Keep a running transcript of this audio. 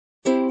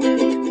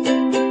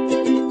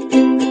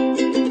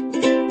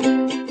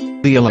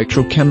The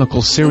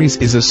electrochemical series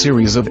is a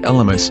series of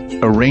elements,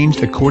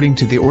 arranged according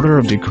to the order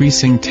of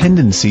decreasing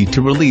tendency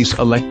to release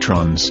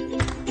electrons.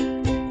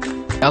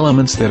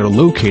 Elements that are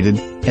located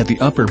at the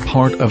upper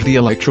part of the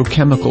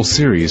electrochemical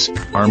series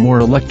are more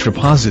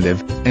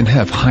electropositive, and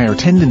have higher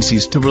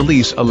tendencies to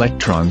release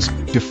electrons,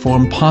 to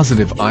form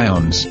positive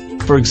ions.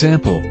 For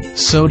example,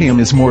 sodium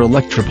is more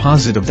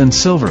electropositive than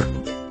silver.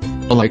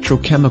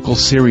 Electrochemical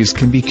series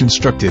can be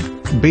constructed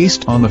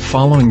based on the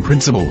following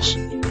principles.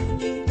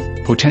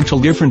 Potential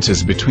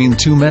differences between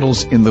two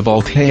metals in the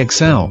voltaic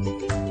cell.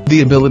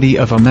 The ability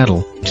of a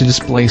metal to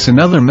displace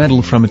another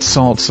metal from its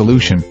salt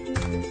solution.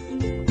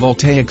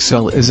 Voltaic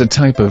cell is a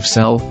type of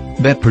cell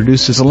that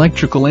produces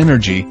electrical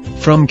energy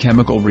from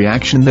chemical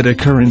reaction that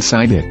occur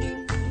inside it.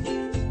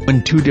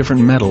 When two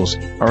different metals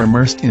are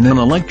immersed in an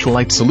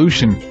electrolyte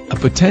solution, a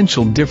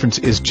potential difference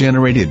is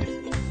generated.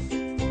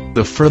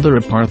 The further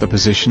apart the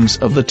positions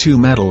of the two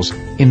metals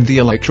in the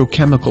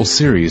electrochemical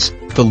series,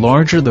 the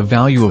larger the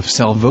value of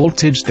cell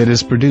voltage that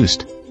is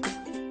produced.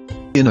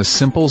 In a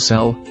simple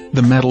cell,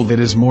 the metal that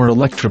is more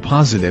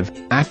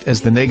electropositive act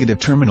as the negative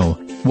terminal,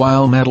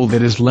 while metal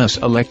that is less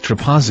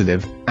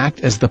electropositive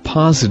act as the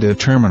positive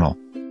terminal.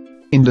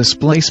 In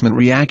displacement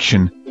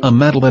reaction, a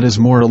metal that is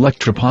more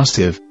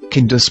electropositive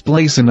can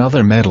displace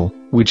another metal,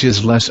 which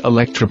is less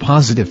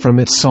electropositive from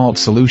its salt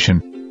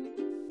solution.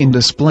 In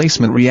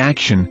displacement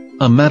reaction,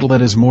 a metal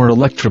that is more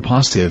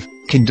electropositive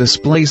can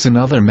displace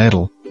another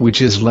metal,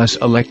 which is less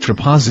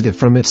electropositive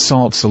from its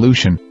salt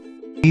solution.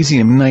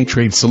 Magnesium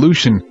nitrate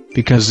solution,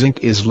 because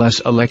zinc is less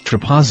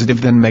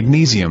electropositive than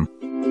magnesium.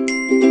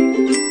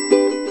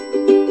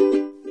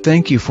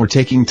 Thank you for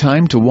taking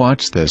time to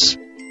watch this.